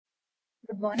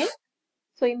Good morning.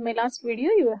 So in my last video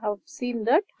you have seen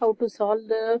that how to solve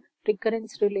the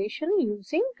recurrence relation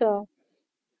using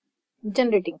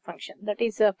generating function, that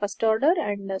is first order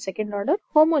and second order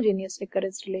homogeneous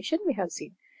recurrence relation we have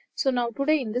seen. So now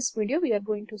today in this video we are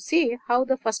going to see how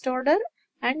the first order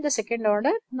and the second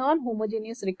order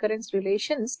non-homogeneous recurrence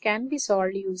relations can be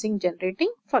solved using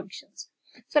generating functions.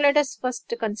 So let us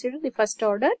first consider the first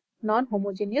order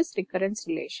non-homogeneous recurrence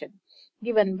relation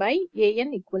given by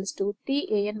an equals to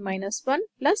tan minus 1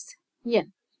 plus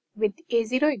n, with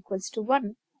a0 equals to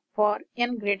 1 for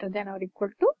n greater than or equal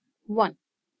to 1.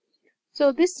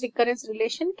 So this recurrence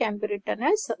relation can be written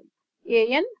as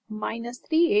an minus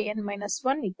 3an minus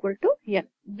 1 equal to n.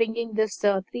 Bringing this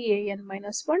 3an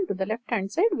minus 1 to the left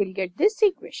hand side, we'll get this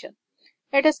equation.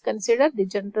 Let us consider the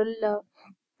general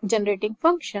generating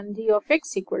function g of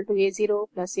x equal to a0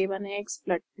 plus a1x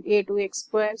plus a2x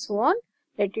square, so on.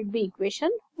 Let it be equation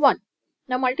 1.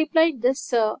 Now multiply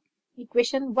this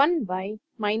equation 1 by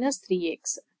minus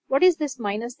 3x. What is this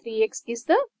minus 3x?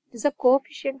 Is a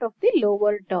coefficient of the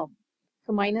lower term.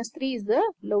 So minus 3 is the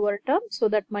lower term. So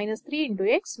that minus 3 into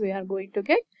x, we are going to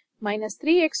get minus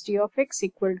 3x g of x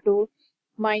equal to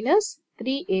minus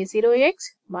 3a0x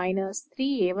minus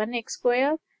 3a1x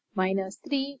square minus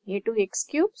 3a2x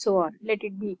cube, so on. Let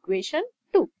it be equation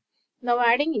 2. Now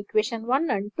adding equation 1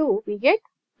 and 2, we get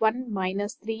 1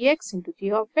 minus 3x into g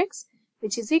of x,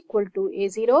 which is equal to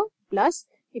a0 plus,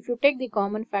 if you take the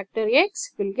common factor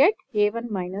x, we'll get a1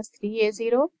 minus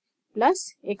 3a0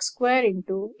 plus x square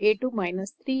into a2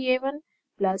 minus 3a1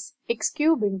 plus x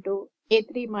cube into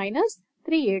a3 minus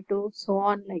 3a2, so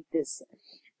on like this.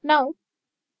 Now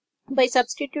by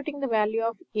substituting the value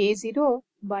of a0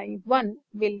 by 1,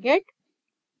 we'll get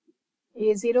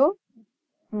a0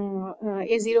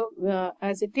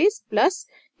 as it is plus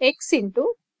x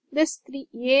into this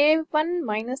 3a1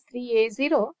 minus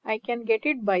 3a0. I can get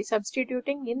it by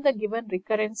substituting in the given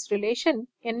recurrence relation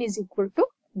n is equal to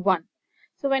 1.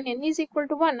 So when n is equal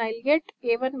to 1, I'll get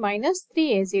a1 minus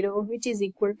 3a0, which is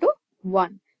equal to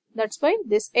 1. That's why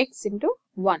this x into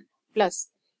 1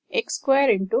 plus x square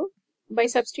into, by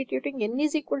substituting n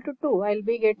is equal to 2, I'll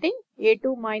be getting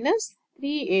a2 minus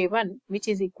 3a1, which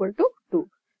is equal to 2.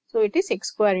 So it is x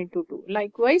square into 2.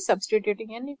 Likewise,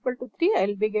 substituting n equal to 3,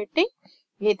 I'll be getting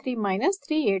a3 minus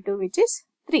 3a2, which is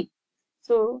 3.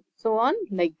 So on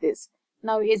like this.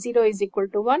 Now a0 is equal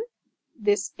to 1.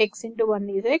 This x into 1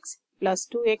 is x plus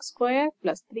 2x square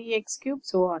plus 3x cube,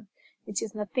 so on, which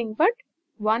is nothing but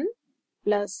 1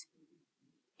 plus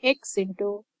x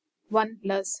into 1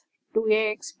 plus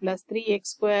 2x plus 3x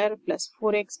square plus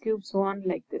 4x cube, so on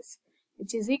like this,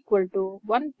 which is equal to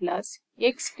 1 plus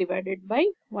x divided by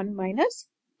 1 minus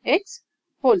x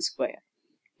whole square,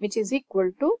 which is equal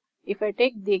to, if I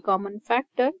take the common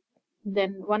factor,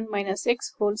 then 1 minus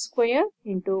x whole square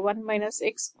into 1 minus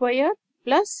x square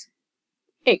plus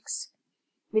x,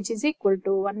 which is equal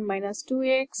to 1 minus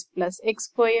 2x plus x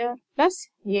square plus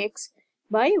x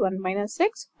by 1 minus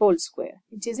x whole square,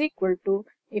 which is equal to,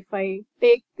 if I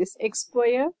take this x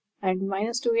square and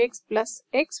minus 2x plus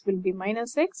x will be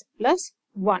minus x plus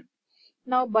 1.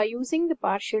 Now by using the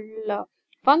partial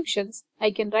functions, I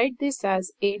can write this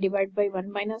as a divided by 1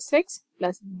 minus x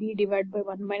plus b divided by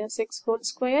 1 minus x whole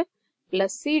square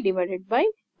plus c divided by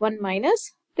 1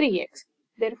 minus 3x.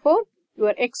 Therefore,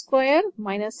 your x square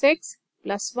minus x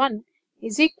plus 1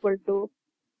 is equal to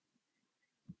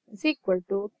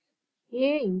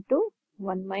a into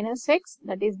 1 minus x.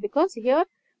 That is because here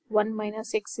 1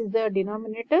 minus x is the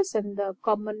denominators and the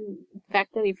common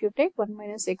factor, if you take 1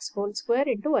 minus x whole square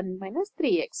into 1 minus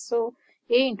 3x. So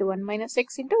a into 1 minus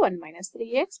x into 1 minus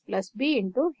 3x plus b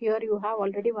into, here you have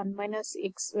already 1 minus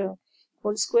x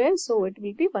whole square, so it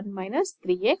will be 1 minus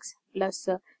 3x plus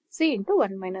c into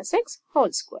 1 minus x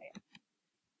whole square.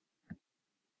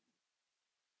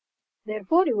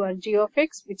 Therefore, your g of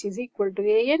x, which is equal to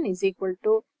an, is equal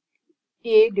to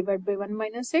a divided by 1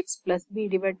 minus x plus b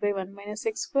divided by 1 minus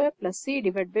x square plus c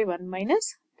divided by 1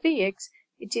 minus 3x,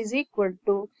 which is equal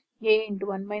to a into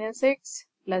 1 minus x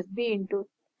plus b into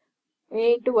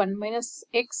a into 1 minus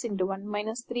x into 1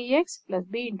 minus 3x plus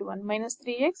b into 1 minus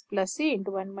 3x plus c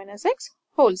into 1 minus x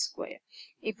whole square.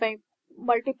 If I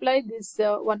multiply this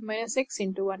 1 minus x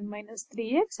into 1 minus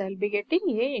 3x, I will be getting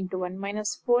a into 1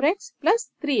 minus 4x plus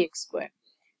 3x square.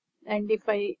 And if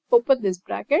I open this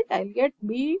bracket, I will get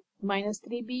b minus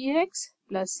 3bx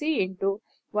plus c into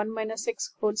 1 minus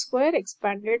x whole square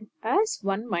expanded as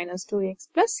 1 minus 2x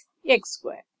plus x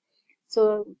square.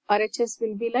 So RHS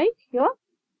will be like here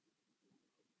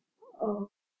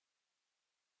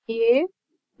a,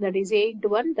 that is a into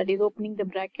 1, that is opening the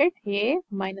bracket, a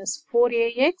minus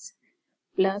 4ax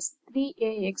plus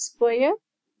 3ax square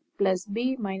plus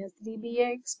b minus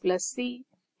 3bx plus c.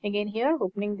 Again here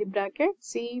opening the bracket,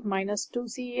 c minus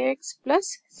 2cx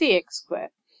plus cx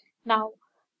square. Now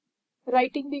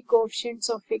writing the coefficients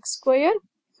of x square.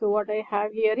 So what I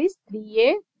have here is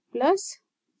 3a plus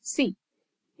c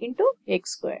into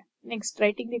x square. Next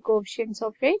writing the coefficients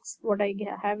of x. What I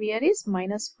have here is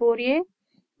minus 4a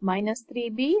minus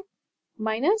 3b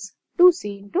minus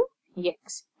 2c into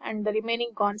x. And the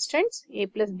remaining constants a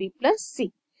plus b plus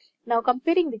c. Now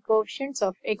comparing the coefficients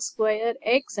of x square,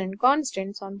 x and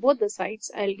constants on both the sides,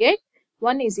 I'll get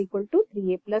 1 is equal to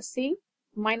 3a plus c,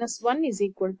 minus 1 is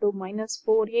equal to minus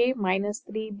 4a minus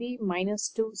 3b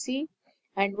minus 2c,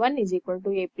 and 1 is equal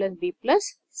to a plus b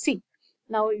plus c.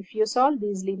 Now if you solve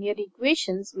these linear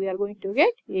equations, we are going to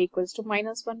get a equals to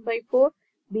minus 1 by 4,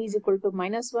 b is equal to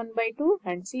minus 1 by 2,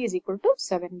 and c is equal to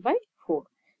 7 by 4.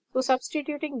 So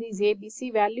substituting these a, b, c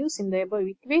values in the above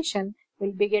equation,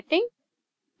 we'll be getting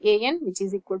an, which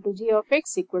is equal to g of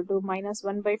x equal to minus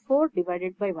 1 by 4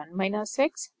 divided by 1 minus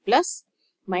x plus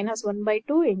minus 1 by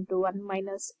 2 into 1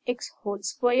 minus x whole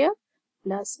square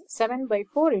plus 7 by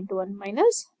 4 into 1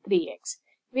 minus 3x,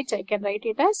 which I can write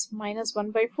it as minus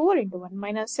 1 by 4 into 1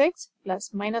 minus x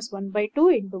plus minus 1 by 2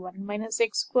 into 1 minus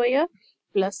x square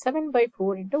plus 7 by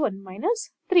 4 into 1 minus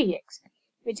 3x,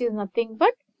 which is nothing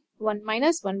but 1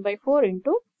 minus 1 by 4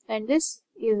 into, and this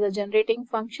is the generating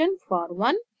function for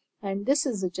 1, and this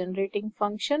is the generating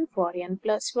function for n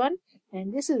plus 1,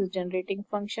 and this is the generating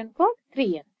function for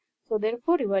 3n. So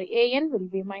therefore your an will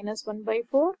be minus 1 by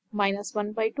 4 minus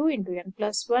 1 by 2 into n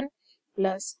plus 1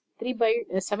 plus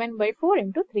 7 by 4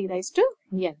 into 3 raised to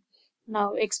n.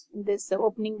 Now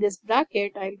opening this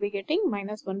bracket, I will be getting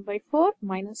minus 1 by 4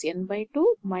 minus n by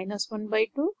 2 minus 1 by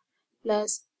 2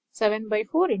 plus 7 by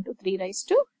 4 into 3 raised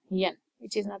to n,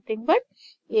 which is nothing but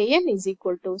an is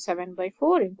equal to 7 by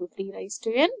 4 into 3 raised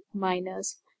to n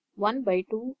minus 1 by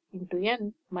 2 into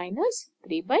n minus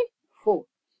 3 by 4,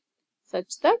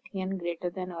 such that n greater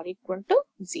than or equal to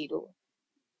 0.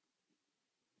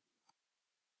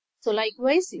 So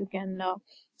likewise you can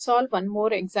solve one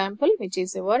more example, which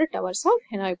is our towers of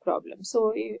Hanoi problem.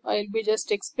 So I will be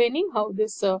just explaining how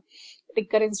this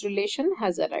recurrence relation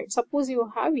has arrived. Suppose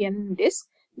you have n disks,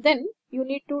 then you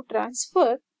need to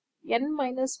transfer n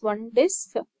minus 1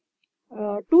 disk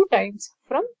 2 times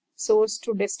from source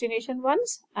to destination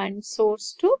once and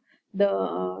source to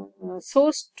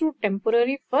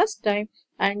temporary first time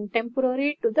and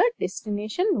temporary to the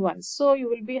destination once. So you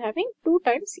will be having 2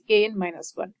 times an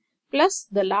minus 1 plus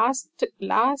the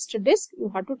last disk you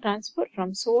have to transfer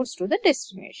from source to the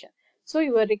destination. So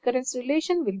your recurrence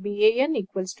relation will be an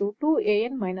equals to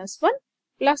 2an minus 1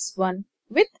 plus 1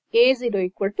 with a0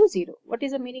 equal to 0. What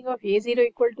is the meaning of a0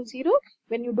 equal to 0?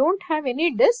 When you don't have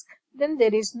any disk, then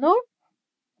there is no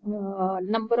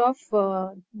number of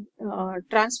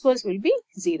transfers will be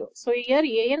 0. So here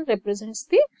an represents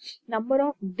the number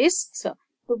of disks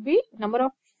to be number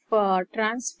of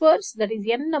transfers, that is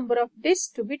n number of disks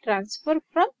to be transferred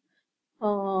from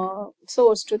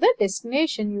source to the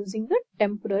destination using the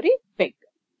temporary peg.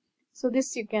 So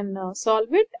this you can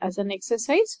solve it as an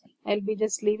exercise. I'll be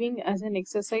just leaving as an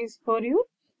exercise for you,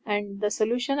 and the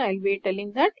solution I'll be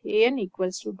telling that an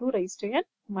equals to 2 raised to n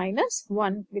minus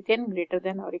 1 with n greater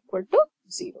than or equal to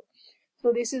 0.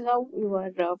 So this is how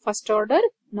your first order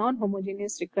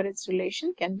non-homogeneous recurrence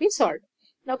relation can be solved.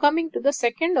 Now coming to the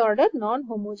second order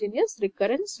non-homogeneous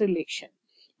recurrence relation.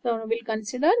 So we'll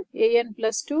consider an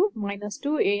plus 2 minus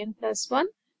 2 an plus 1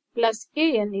 plus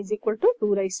an is equal to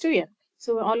 2 raised to n.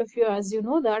 So all of you, as you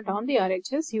know that on the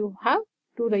RHS you have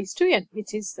 2 raised to n,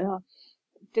 which is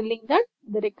telling that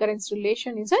the recurrence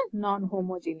relation is a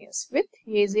non-homogeneous with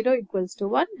a0 equals to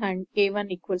 1 and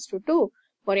a1 equals to 2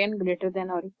 for n greater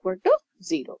than or equal to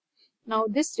 0. Now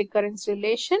this recurrence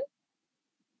relation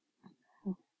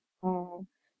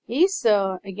is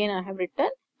again I have written,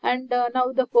 and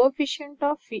now the coefficient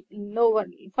of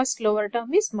first lower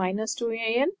term is minus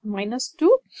 2an minus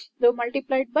 2 though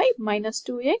multiplied by minus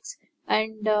 2x,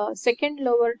 and second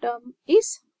lower term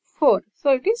is 4.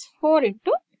 So it is 4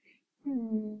 into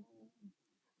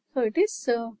so it is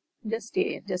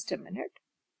just a minute.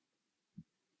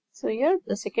 So here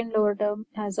the second lower term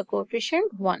has a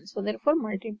coefficient 1. So therefore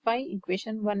multiply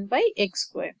equation 1 by x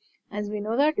square. As we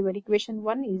know that your equation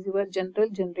 1 is your general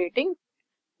generating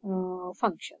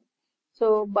function.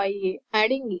 So by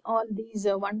adding all these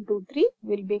 1, 2, 3,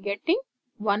 we will be getting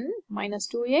 1 minus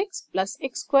 2x plus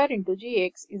x square into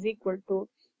gx is equal to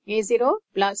a0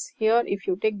 plus, here if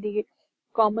you take the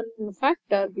common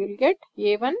factor, we will get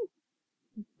a1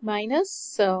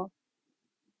 minus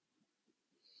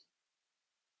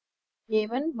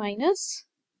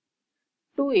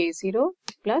 2a0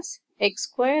 plus x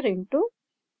square into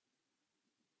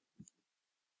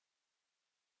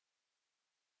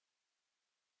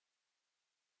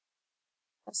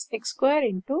x square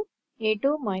into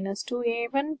a2 minus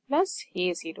 2a1 plus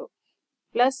a0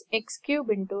 plus x cube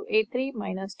into a3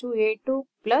 minus 2a2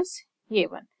 plus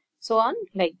a1, so on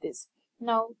like this.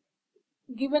 Now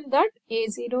given that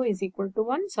a0 is equal to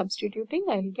 1, substituting,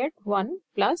 I will get 1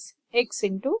 plus x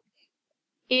into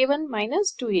a1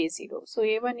 minus 2a0. So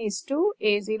a1 is 2,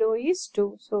 a0 is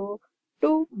 2. So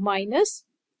 2 minus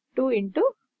 2 into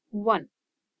 1,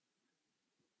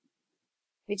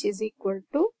 which is equal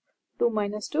to 2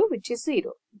 minus 2, which is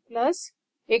 0, plus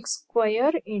x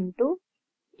square into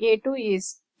a2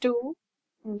 is 2.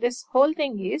 This whole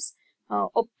thing is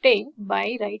obtained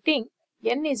by writing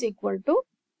n is equal to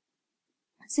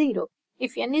 0.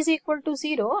 If n is equal to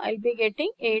 0, I will be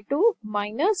getting a2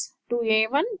 minus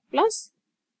 2a1 plus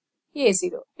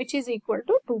a0, which is equal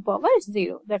to 2 power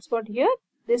 0. That's what here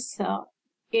this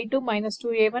a2 minus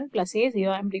 2a1 plus a0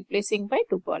 I am replacing by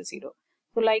 2 power 0.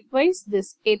 So likewise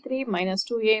this a3 minus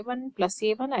 2a1 plus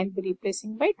a1 I will be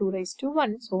replacing by 2 raised to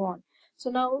 1, so on. So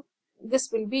now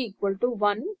this will be equal to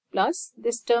 1 plus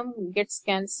this term gets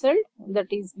cancelled,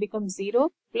 that is becomes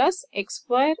 0, plus x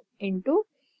square into,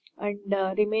 and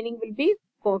remaining will be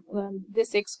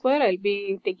this x square I will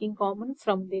be taking common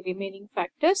from the remaining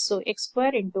factors. So x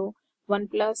square into 1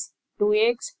 plus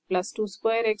 2x plus 2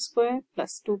 square x square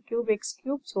plus 2 cube x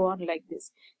cube, so on like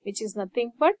this, which is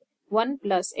nothing but 1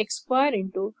 plus x square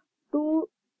into 2x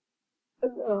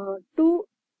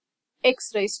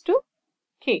raised to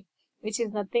k, which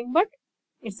is nothing but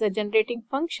it's a generating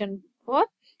function for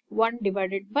 1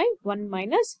 divided by 1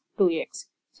 minus 2x.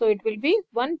 So it will be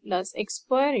 1 plus x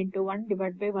square into 1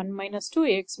 divided by 1 minus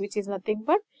 2x, which is nothing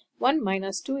but 1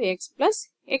 minus 2x plus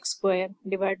x square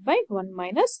divided by 1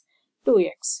 minus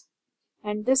 2x.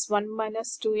 And this 1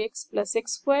 minus 2x plus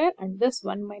x square and this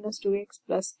 1 minus 2x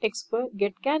plus x square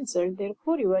get cancelled.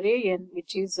 Therefore, your an,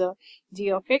 which is g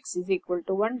of x, is equal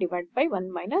to 1 divided by 1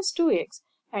 minus 2x.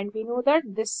 And we know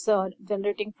that this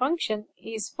generating function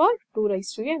is for 2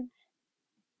 raised to n.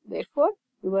 Therefore,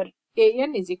 your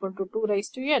an is equal to 2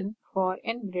 raised to n for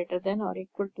n greater than or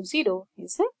equal to 0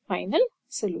 is a final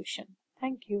solution.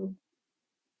 Thank you.